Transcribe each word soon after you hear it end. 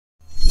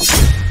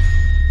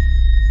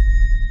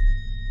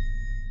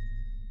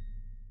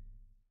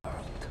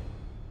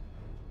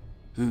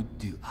Who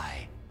do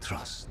I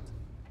trust?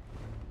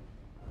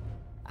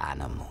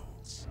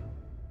 Animals.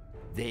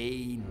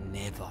 They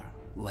never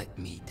let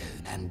me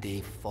down, and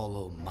they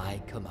follow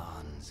my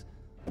commands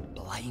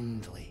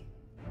blindly.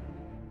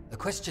 The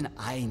question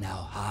I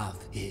now have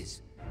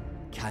is,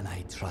 can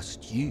I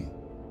trust you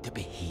to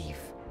behave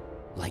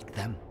like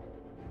them?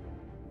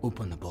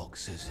 Open the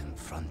boxes in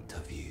front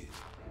of you.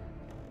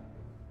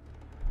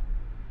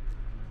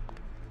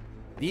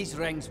 These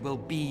rings will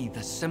be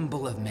the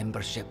symbol of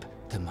membership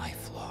to my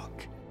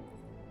flock.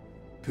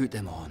 Put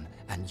them on,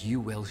 and you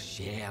will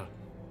share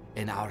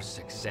in our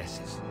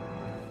successes.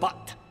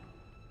 But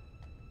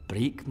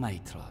break my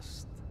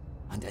trust,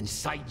 and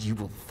inside you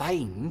will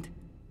find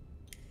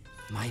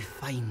my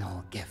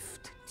final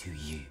gift to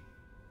you.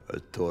 A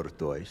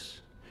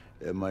tortoise?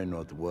 Am I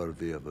not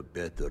worthy of a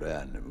better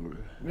animal?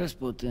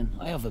 Rasputin,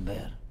 I have a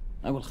bear.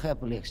 I will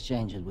happily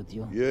exchange it with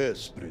you.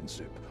 Yes,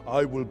 Princip.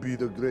 I will be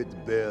the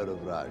great bear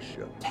of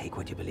Russia. Take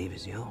what you believe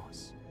is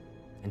yours.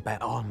 And by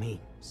all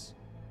means,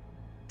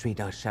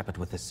 treat our Sheppard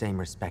with the same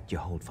respect you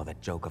hold for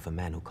that joke of a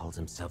man who calls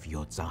himself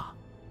your Tsar.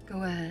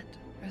 Go ahead,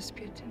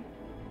 Rasputin.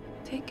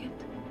 Take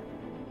it.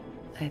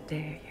 I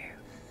dare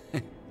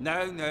you.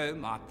 No,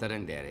 Martha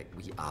and Derek,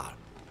 we are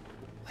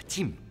a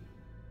team.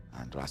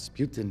 And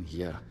Rasputin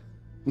here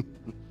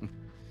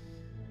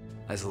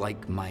is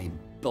like my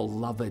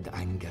beloved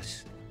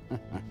Angus.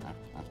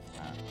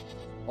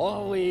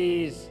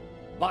 Always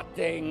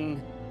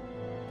butting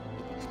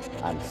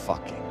and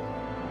fucking.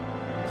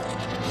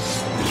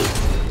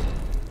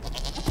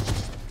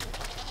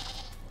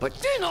 But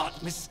do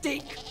not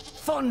mistake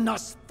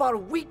fondness for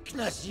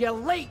weakness, you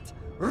late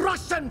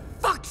Russian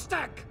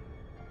fuckstick!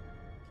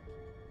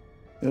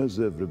 As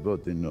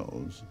everybody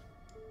knows,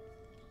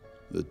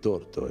 the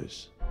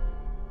tortoise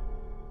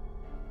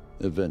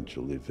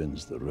eventually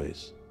wins the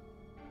race.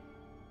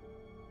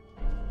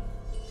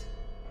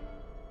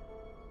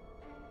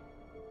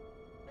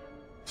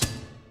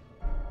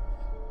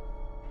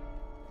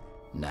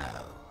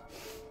 Now,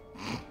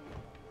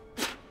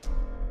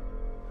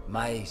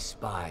 my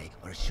spy,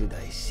 or should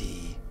I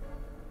say,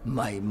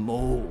 my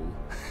mole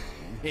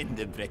in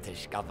the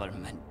British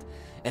government,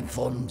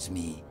 informs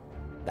me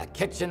that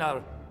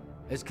Kitchener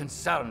is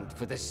concerned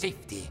for the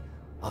safety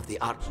of the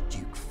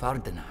Archduke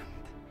Ferdinand.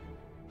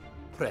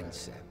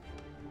 Princip,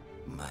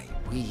 my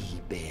wee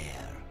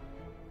bear,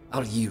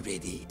 are you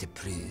ready to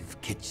prove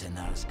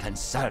Kitchener's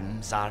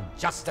concerns are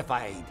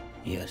justified?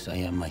 Yes, I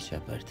am my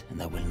Shepherd,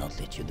 and I will not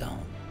let you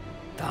down.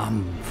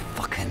 Damn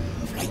fucking